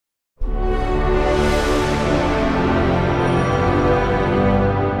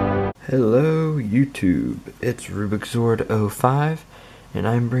Hello YouTube, it's RubikZord05 and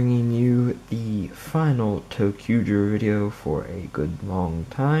I'm bringing you the final Toqger video for a good long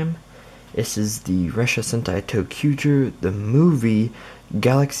time. This is the Ressha Sentai Toqger, the movie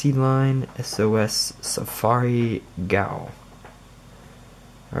Galaxy Line SOS Safari GaOh.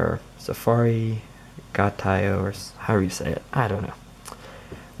 Or Safari Gatayo, or however you say it, I don't know.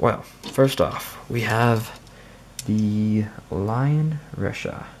 Well, first off, we have the Lion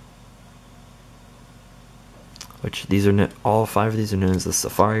Ressha, which these are all five of these are known as the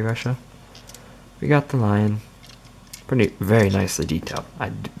Safari Ressha. We got the lion, very nicely detailed.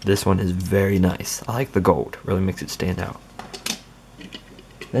 This one is very nice. I like the gold, really makes it stand out.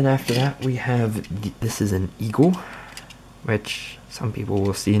 Then after that we have this is an eagle, which some people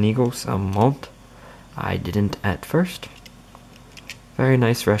will see an eagle, some won't. I didn't at first. Very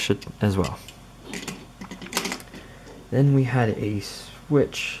nice Ressha as well. Then we had a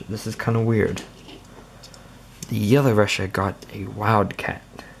switch. This is kind of weird. The yellow Ressha got a wildcat.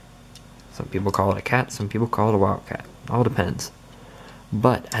 Some people call it a cat, some people call it a wildcat. All depends.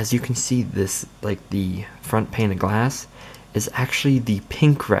 But as you can see, this, like the front pane of glass, is actually the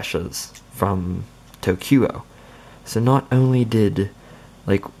pink Ressha's from Toqgers. So not only did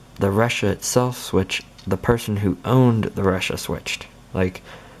like the Ressha itself switch, the person who owned the Ressha switched. Like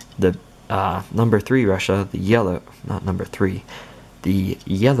the number 3 Ressha, the yellow, not number 3. The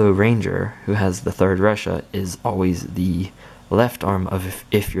yellow ranger, who has the third Ressha, is always the left arm of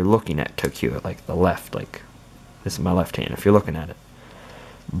if you're looking at Toqgers, like the left, like this is my left hand if you're looking at it.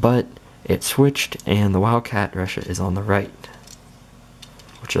 But it switched and the Wildcat Ressha is on the right,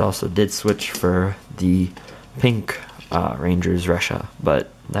 which it also did switch for the pink Ranger's Ressha, but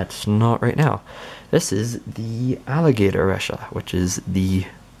that's not right now. This is the Alligator Ressha, which is the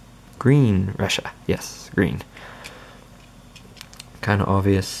green Ressha. Yes, green. Kind of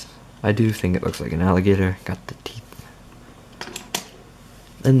obvious. I do think it looks like an alligator. Got the teeth.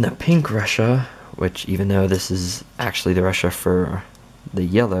 Then the pink Ressha, which even though this is actually the Ressha for the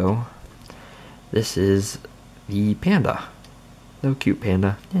yellow, this is the panda. Little cute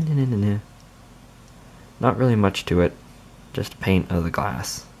panda. Not really much to it. Just paint of the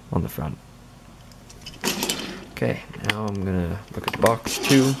glass on the front. Okay, now I'm gonna look at the box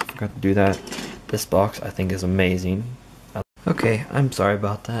too. Forgot to do that. This box I think is amazing. Okay, I'm sorry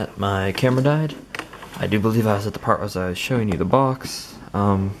about that. My camera died. I do believe I was at the part as I was showing you the box.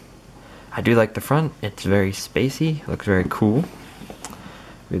 I do like the front. It's very spacey. Looks very cool.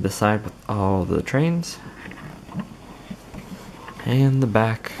 We have the side with all the trains. And the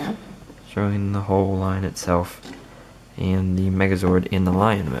back showing the whole line itself. And the Megazord in the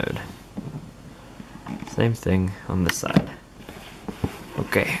lion mode. Same thing on this side.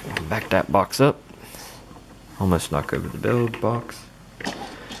 Okay, back that box up. Almost knock over the build box.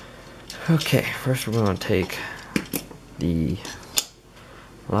 Okay, first we're going to take the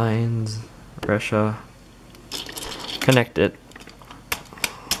lines, Ressha, connect it.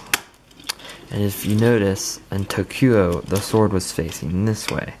 And if you notice, in Toqgers, the sword was facing this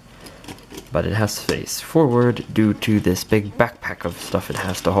way. But it has to face forward due to this big backpack of stuff it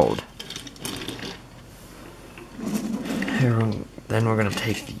has to hold. Then we're going to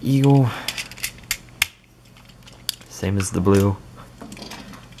take the eagle. Same as the blue.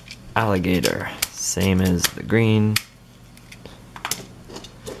 Alligator, same as the green.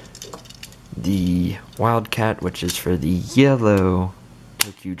 The wildcat, which is for the yellow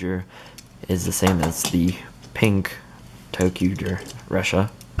Toqgers, is the same as the pink Toqgers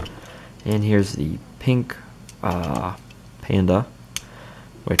Ressha. And here's the pink panda,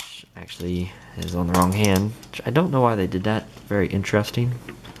 which actually is on the wrong hand. Which I don't know why they did that. Very interesting.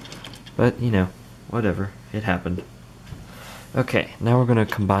 But, you know, whatever. It happened. Okay, now we're going to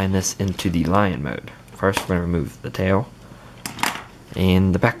combine this into the lion mode. First, we're going to remove the tail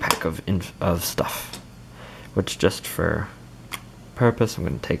and the backpack of stuff, which just for purpose, I'm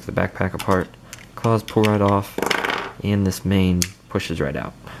going to take the backpack apart, claws pull right off, and this mane pushes right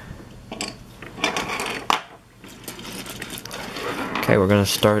out. Okay, we're going to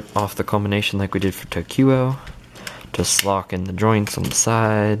start off the combination like we did for Toqgers. Just lock in the joints on the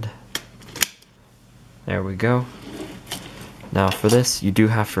side. There we go. Now for this, you do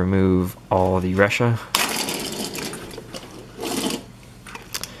have to remove all the Ressha.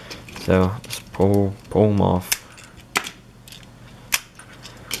 So just pull them off.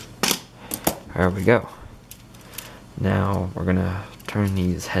 There we go. Now we're gonna turn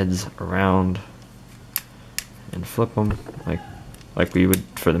these heads around and flip them like we would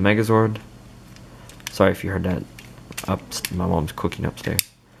for the Megazord. Sorry if you heard that. My mom's cooking upstairs.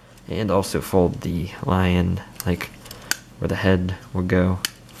 And also fold the lion like where the head will go,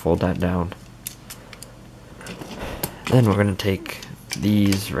 fold that down. Then we're going to take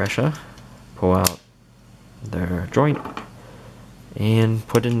these Ressha, pull out their joint, and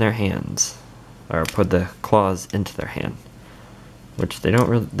put in their hands, or put the claws into their hand, which they don't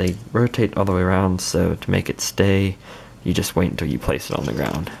really, they rotate all the way around, so to make it stay, you just wait until you place it on the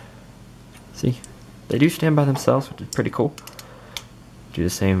ground. See? They do stand by themselves, which is pretty cool. Do the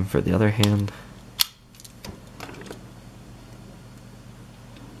same for the other hand.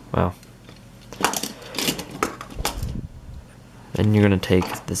 Wow. Then you're going to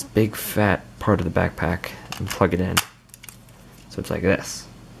take this big fat part of the backpack and plug it in. So it's like this.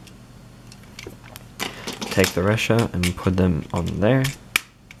 Take the Ressha and put them on there.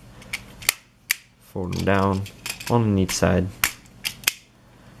 Fold them down on each side.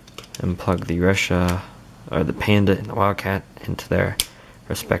 And plug the Ressha, or the panda and the wildcat, into their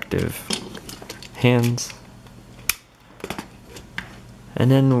respective hands. And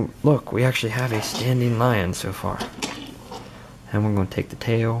then look, we actually have a standing lion so far. And we're going to take the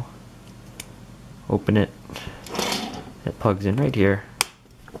tail, open it, it plugs in right here,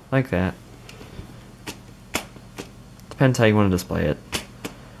 like that. Depends how you want to display it.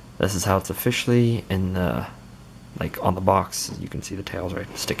 This is how it's officially in the, like on the box. You can see the tails right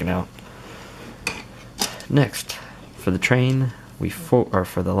sticking out. Next, for the train, we fold, or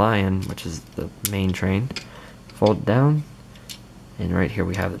for the lion, which is the main train, fold it down, and right here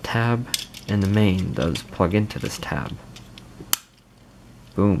we have the tab, and the main does plug into this tab.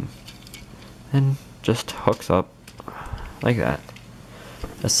 Boom. And just hooks up like that.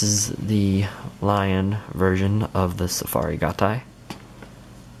 This is the lion version of the Safari Gatai.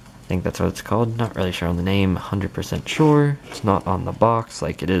 I think that's what it's called. Not really sure on the name, 100% sure. It's not on the box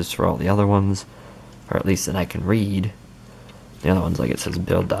like it is for all the other ones, or at least that I can read. The other ones, like it says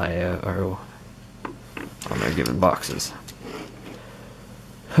build GaOh on their given boxes.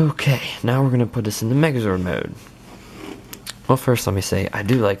 Okay, now we're going to put this in the Megazord mode. Well, first let me say, I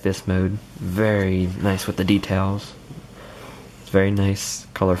do like this mode. Very nice with the details. It's very nice,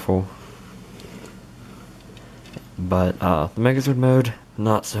 colorful. But the Megazord mode,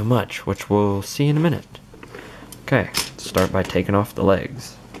 not so much, which we'll see in a minute. Okay, start by taking off the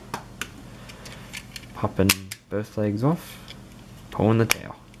legs. Popping both legs off, pulling the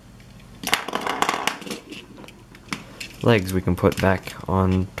tail. Legs we can put back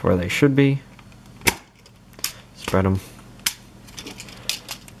on to where they should be. Spread them.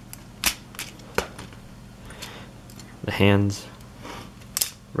 The hands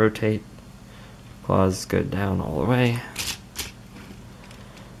rotate. Claws go down all the way.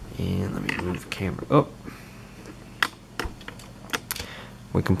 And let me move the camera up.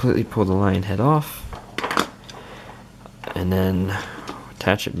 We completely pull the lion head off. And then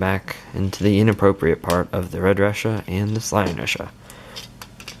attach it back into the inappropriate part of the red Ressha and this lion Ressha.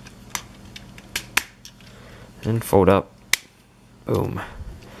 And fold up. Boom.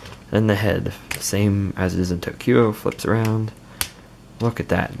 Then the head, the same as it is in Toqgers, flips around. Look at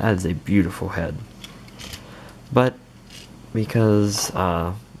that. That is a beautiful head. But because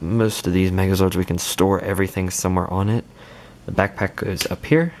most of these Megazords we can store everything somewhere on it, the backpack goes up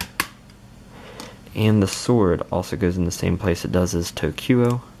here. And the sword also goes in the same place it does as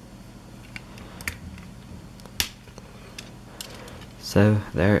Toqgers. So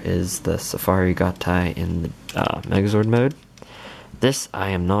there is the Safari Gatai in the Megazord mode. This I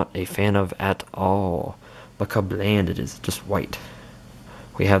am not a fan of at all. Look how bland it is, just white.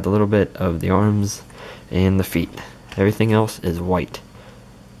 We have the little bit of the arms and the feet. Everything else is white.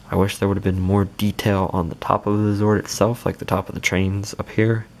 I wish there would have been more detail on the top of the Zord itself, like the top of the trains up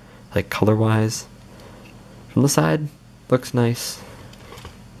here, like color-wise. From the side, looks nice.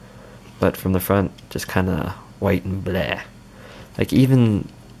 But from the front, just kind of white and blah. Like even,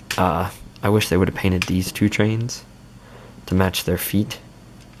 I wish they would have painted these two trains to match their feet.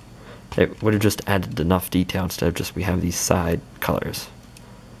 It would have just added enough detail instead of just we have these side colors.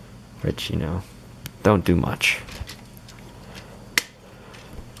 Which, you know, don't do much.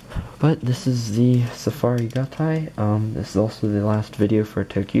 But this is the Safari Gatai. This is also the last video for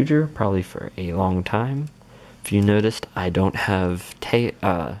Toqgers, probably for a long time. If you noticed, I don't have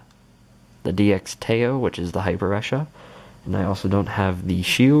the DX Teo, which is the Hyper Ressha. And I also don't have the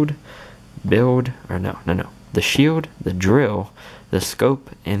shield, build, or no. The shield, the drill, the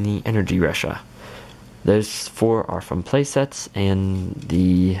scope, and the energy Ressha. Those four are from playsets, and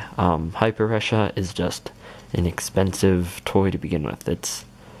the Hyper Ressha is just an expensive toy to begin with. It's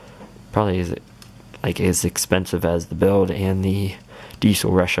probably as expensive as the build and the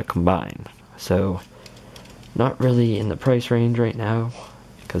diesel Ressha combined. So, not really in the price range right now,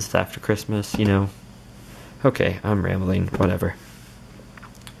 because it's after Christmas, you know. Okay, I'm rambling, whatever.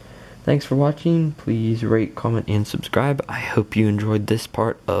 Thanks for watching. Please rate, comment, and subscribe. I hope you enjoyed this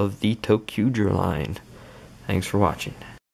part of the Toqger line. Thanks for watching.